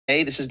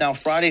Okay, this is now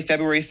Friday,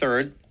 February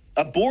 3rd.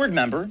 A board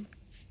member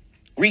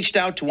reached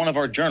out to one of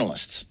our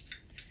journalists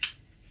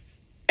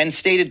and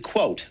stated,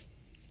 quote,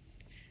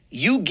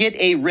 "You get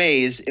a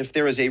raise if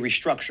there is a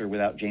restructure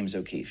without James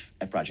O'Keefe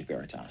at Project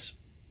Veritas."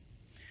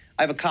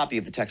 I have a copy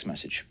of the text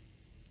message,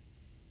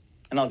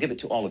 and I'll give it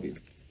to all of you.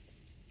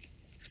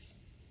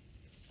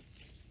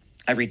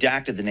 I've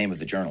redacted the name of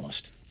the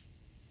journalist.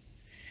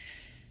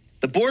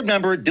 The board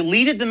member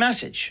deleted the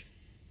message,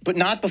 but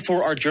not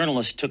before our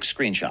journalist took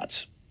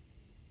screenshots.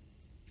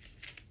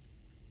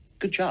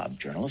 Good job,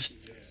 journalist.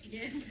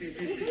 Yeah.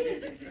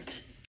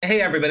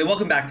 Hey everybody,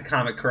 welcome back to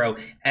Comic Crow.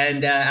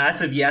 And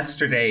as of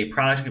yesterday,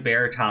 Project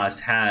Veritas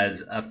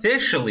has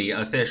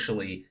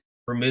officially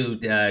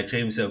removed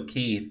James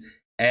O'Keefe.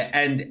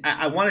 And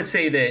I want to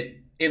say that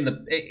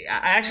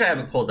I actually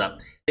haven't pulled up.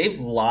 They've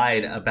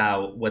lied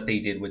about what they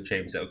did with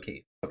James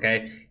O'Keefe.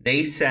 Okay,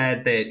 they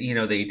said that, you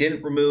know, they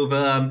didn't remove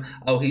him.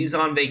 Oh, he's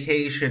on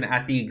vacation.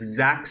 At the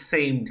exact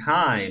same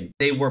time,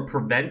 they were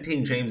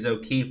preventing James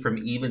O'Keefe from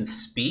even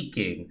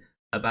speaking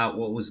about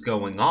what was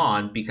going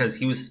on because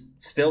he was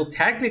still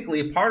technically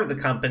a part of the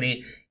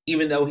company,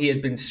 even though he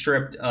had been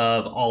stripped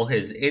of all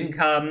his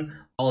income,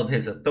 all of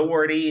his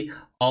authority,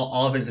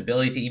 all of his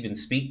ability to even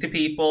speak to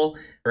people,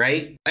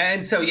 right?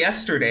 And so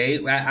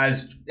yesterday,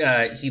 as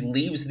he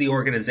leaves the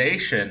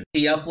organization,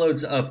 he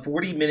uploads a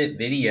 40-minute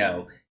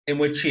video in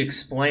which he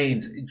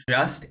explains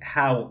just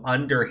how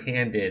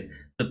underhanded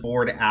the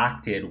board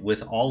acted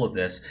with all of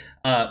this.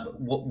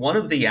 One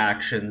of the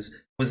actions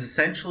was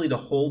essentially to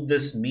hold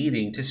this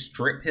meeting to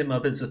strip him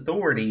of his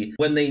authority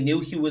when they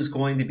knew he was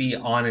going to be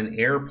on an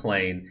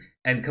airplane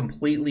and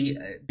completely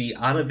be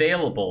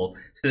unavailable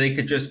so they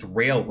could just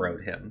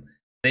railroad him.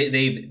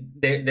 They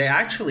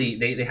have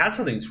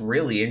something that's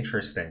really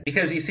interesting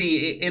because, you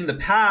see, in the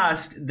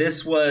past,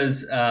 this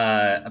was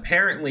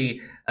apparently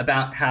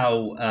about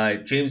how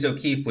James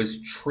O'Keefe was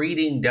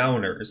treating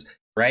donors,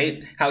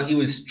 right? How he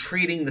was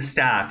treating the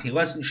staff. He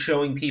wasn't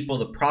showing people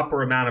the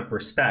proper amount of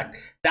respect.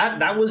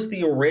 That was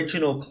the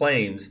original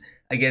claims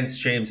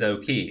against James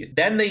O'Keefe.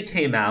 Then they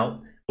came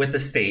out with a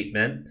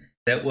statement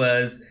that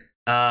was,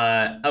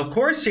 of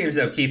course James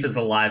O'Keefe is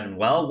alive and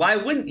well. Why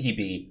wouldn't he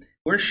be?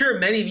 We're sure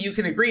many of you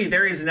can agree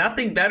there is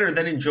nothing better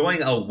than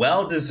enjoying a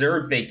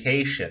well-deserved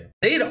vacation.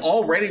 They had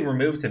already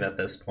removed him at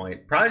this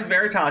point. Project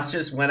Veritas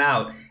just went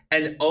out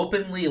and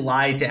openly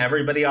lied to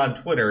everybody on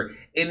Twitter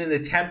in an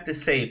attempt to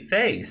save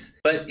face.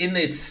 But in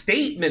the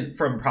statement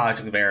from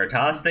Project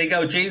Veritas, they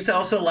go, James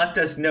also left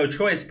us no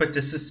choice but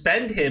to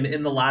suspend him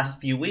in the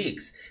last few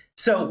weeks.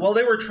 So while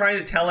they were trying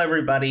to tell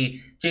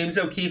everybody James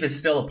O'Keefe is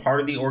still a part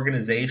of the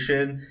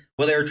organization,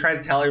 while they were trying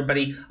to tell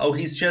everybody, oh,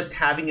 he's just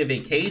having a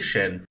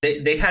vacation,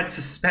 they had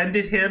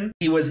suspended him.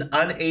 He was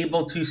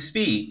unable to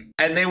speak,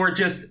 and they were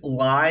just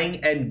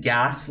lying and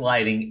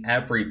gaslighting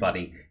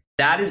everybody.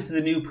 That is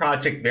the new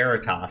Project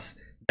Veritas.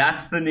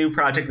 That's the new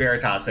Project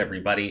Veritas,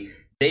 everybody.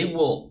 They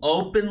will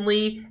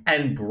openly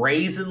and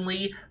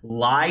brazenly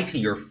lie to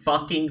your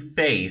fucking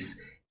face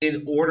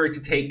in order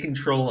to take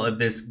control of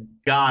this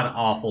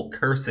god-awful,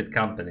 cursed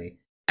company.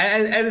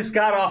 And it's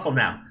god-awful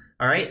now,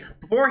 all right?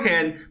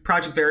 Beforehand,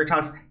 Project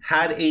Veritas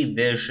had a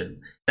vision.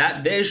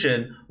 That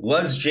vision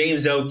was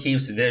James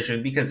O'Keefe's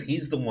vision because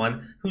he's the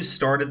one who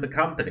started the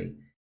company.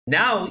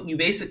 Now, you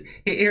basically,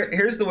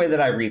 here's the way that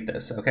I read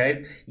this,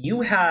 okay?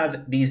 You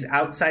have these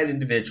outside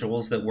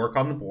individuals that work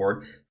on the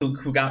board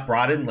who got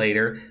brought in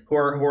later, who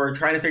are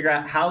trying to figure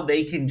out how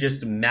they can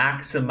just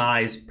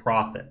maximize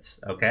profits,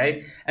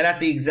 okay? And at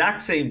the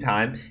exact same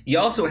time, you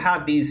also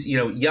have these, you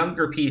know,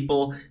 younger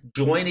people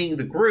joining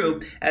the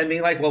group and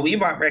being like, well, we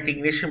want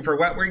recognition for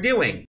what we're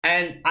doing.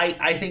 And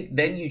I think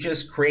then you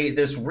just create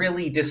this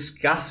really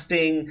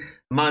disgusting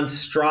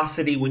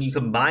monstrosity when you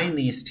combine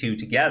these two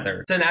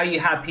together. So now you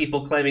have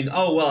people claiming,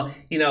 oh, well,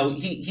 you know,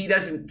 he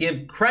doesn't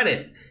give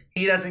credit.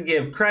 He doesn't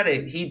give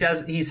credit.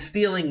 He's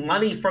stealing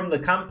money from the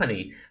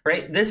company,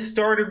 right? This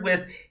started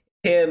with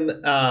him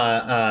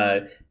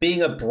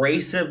being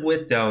abrasive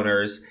with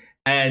donors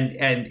and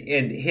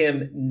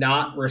him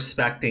not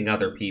respecting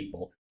other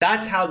people.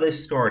 That's how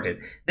this started.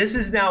 This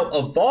has now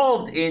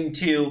evolved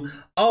into,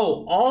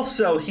 oh,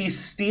 also he's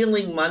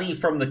stealing money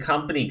from the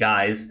company,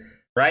 guys,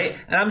 right?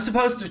 And I'm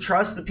supposed to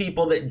trust the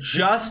people that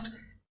just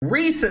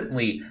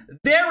recently,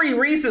 very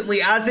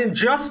recently, as in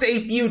just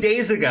a few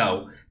days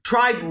ago,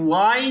 tried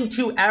lying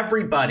to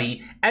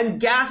everybody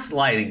and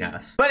gaslighting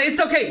us. But it's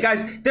okay,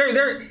 guys.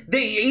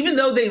 They even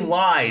though they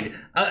lied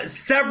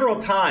several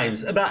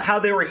times about how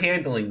they were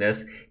handling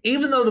this,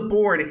 even though the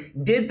board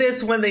did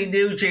this when they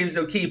knew James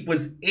O'Keefe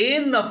was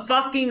in the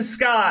fucking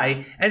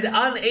sky and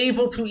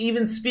unable to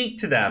even speak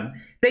to them,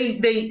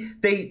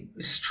 they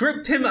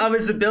stripped him of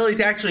his ability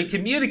to actually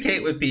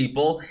communicate with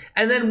people,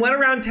 and then went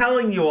around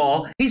telling you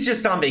all he's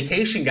just on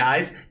vacation,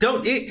 guys.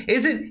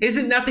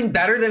 Isn't nothing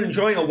better than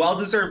enjoying a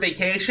well-deserved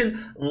vacation?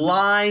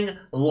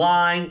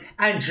 Lying,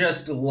 and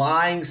just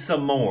lying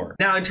some more.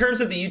 Now, in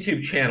terms of the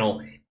YouTube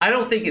channel, I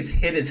don't think it's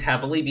hit as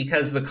heavily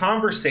because the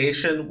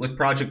conversation with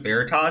Project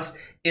Veritas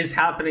is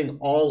happening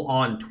all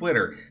on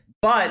Twitter.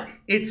 but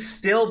it's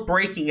still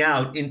breaking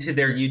out into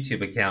their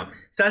YouTube account.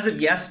 So as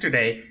of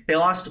yesterday, they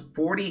lost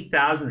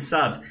 40,000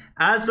 subs.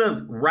 As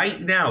of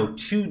right now,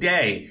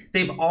 today,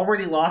 they've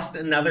already lost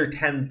another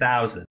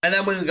 10,000. And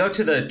then when we go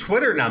to the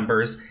Twitter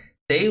numbers,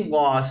 they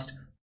lost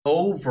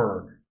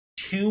over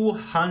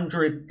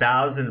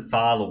 200,000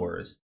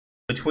 followers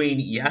between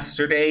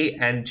yesterday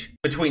and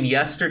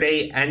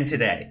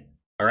today.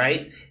 All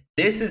right.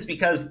 This is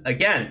because,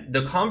 again,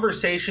 the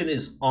conversation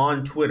is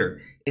on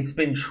Twitter. It's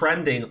been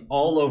trending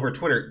all over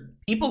Twitter.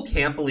 People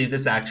can't believe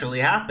this actually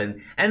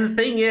happened. And the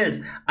thing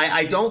is,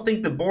 I don't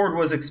think the board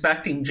was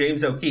expecting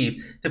James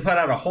O'Keefe to put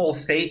out a whole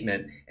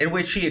statement in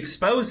which he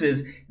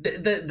exposes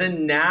the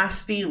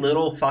nasty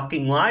little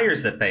fucking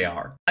liars that they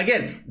are.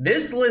 Again,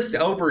 this list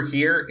over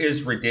here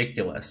is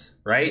ridiculous,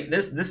 right?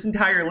 This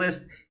entire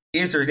list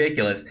is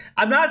ridiculous.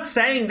 I'm not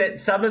saying that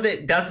some of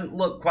it doesn't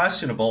look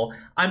questionable.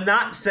 I'm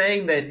not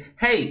saying that,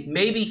 hey,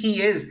 maybe he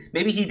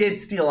did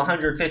steal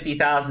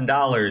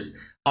 $150,000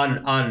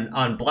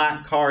 on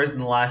black cars in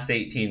the last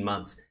 18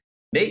 months.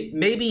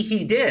 Maybe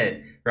he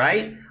did,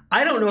 right?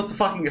 I don't know what the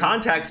fucking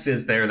context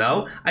is there,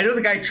 though. I know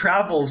the guy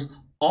travels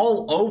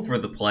all over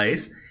the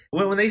place.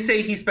 When they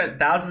say he spent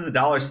thousands of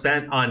dollars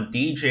spent on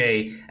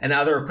DJ and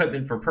other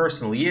equipment for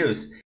personal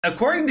use,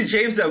 according to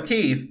James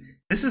O'Keefe,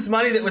 this is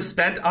money that was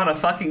spent on a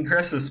fucking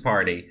Christmas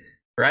party,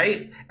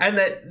 right? And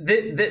that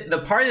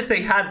the party that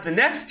they had the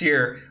next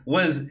year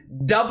was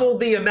double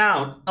the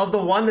amount of the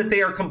one that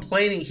they are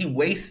complaining he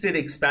wasted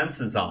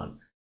expenses on.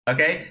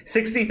 Okay,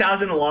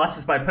 60,000 in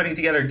losses by putting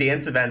together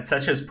dance events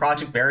such as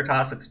Project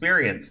Veritas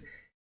Experience.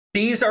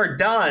 These are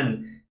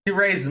done to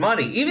raise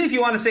money. Even if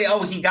you want to say,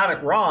 oh, he got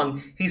it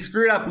wrong, he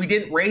screwed up, we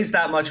didn't raise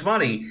that much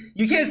money.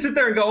 You can't sit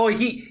there and go, oh,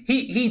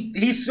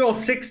 he stole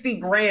 60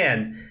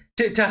 grand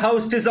to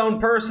host his own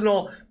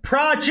personal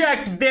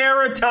Project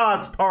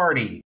Veritas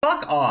party.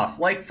 Fuck off.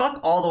 Like,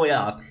 fuck all the way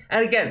off.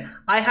 And again,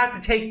 I have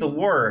to take the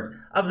word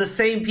of the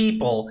same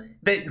people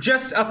that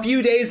just a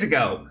few days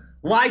ago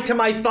lied to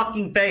my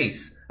fucking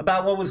face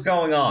about what was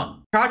going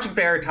on. Project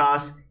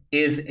Veritas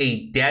is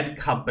a dead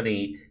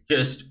company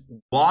just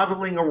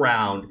waddling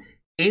around,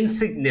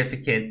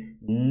 insignificant,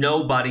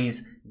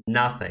 nobody's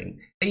nothing.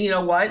 And you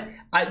know what?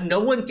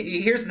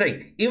 Here's the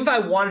thing. Even if I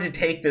wanted to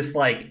take this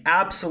like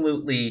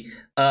absolutely,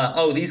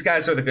 oh, these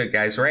guys are the good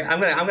guys, right? I'm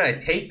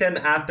gonna take them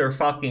at their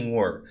fucking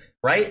word,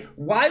 right?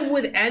 Why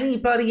would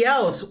anybody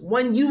else,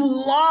 when you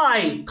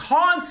lie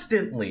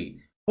constantly,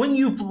 when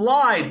you've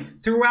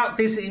lied throughout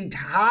this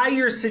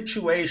entire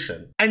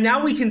situation, and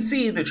now we can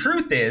see the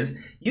truth is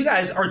you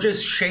guys are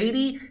just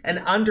shady and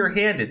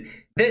underhanded.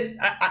 That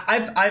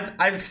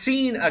I've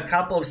seen a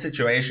couple of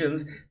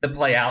situations that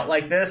play out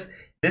like this.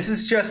 This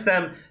is just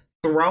them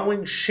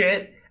throwing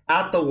shit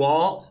at the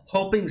wall,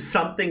 hoping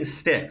something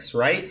sticks,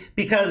 right?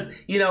 Because,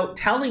 you know,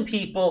 telling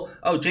people,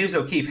 oh, James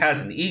O'Keefe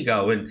has an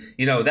ego and,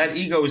 you know, that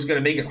ego is going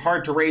to make it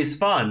hard to raise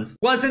funds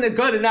wasn't a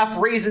good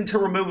enough reason to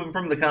remove him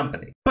from the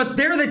company. But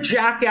they're the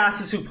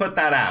jackasses who put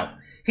that out.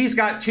 He's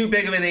got too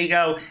big of an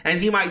ego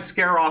and he might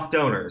scare off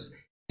donors.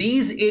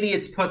 These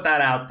idiots put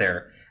that out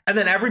there. And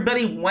then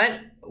everybody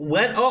went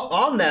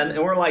on them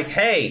and were like,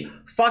 hey,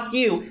 fuck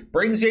you,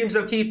 brings James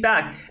O'Keefe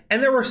back.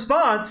 And their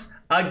response,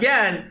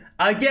 again,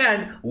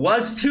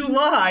 was to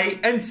lie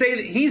and say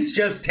that he's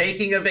just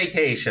taking a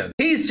vacation.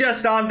 He's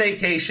just on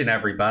vacation,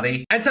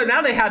 everybody. And so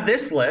now they have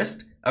this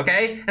list,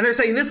 okay? And they're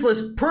saying this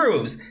list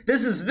proves,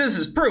 this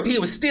is proof he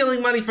was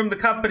stealing money from the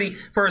company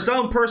for his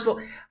own personal.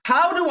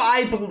 How do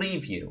I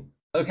believe you,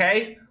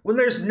 okay? When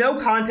there's no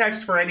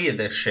context for any of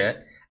this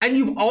shit. And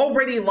you've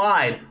already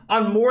lied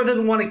on more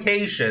than one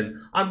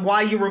occasion on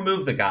why you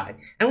removed the guy.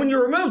 And when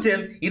you removed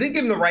him, you didn't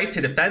give him the right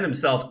to defend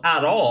himself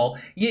at all.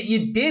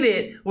 You did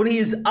it when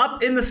he's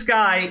up in the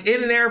sky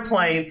in an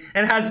airplane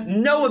and has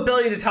no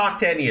ability to talk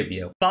to any of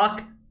you.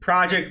 Fuck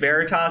Project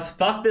Veritas,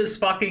 fuck this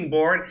fucking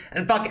board,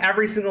 and fuck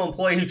every single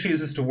employee who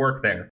chooses to work there.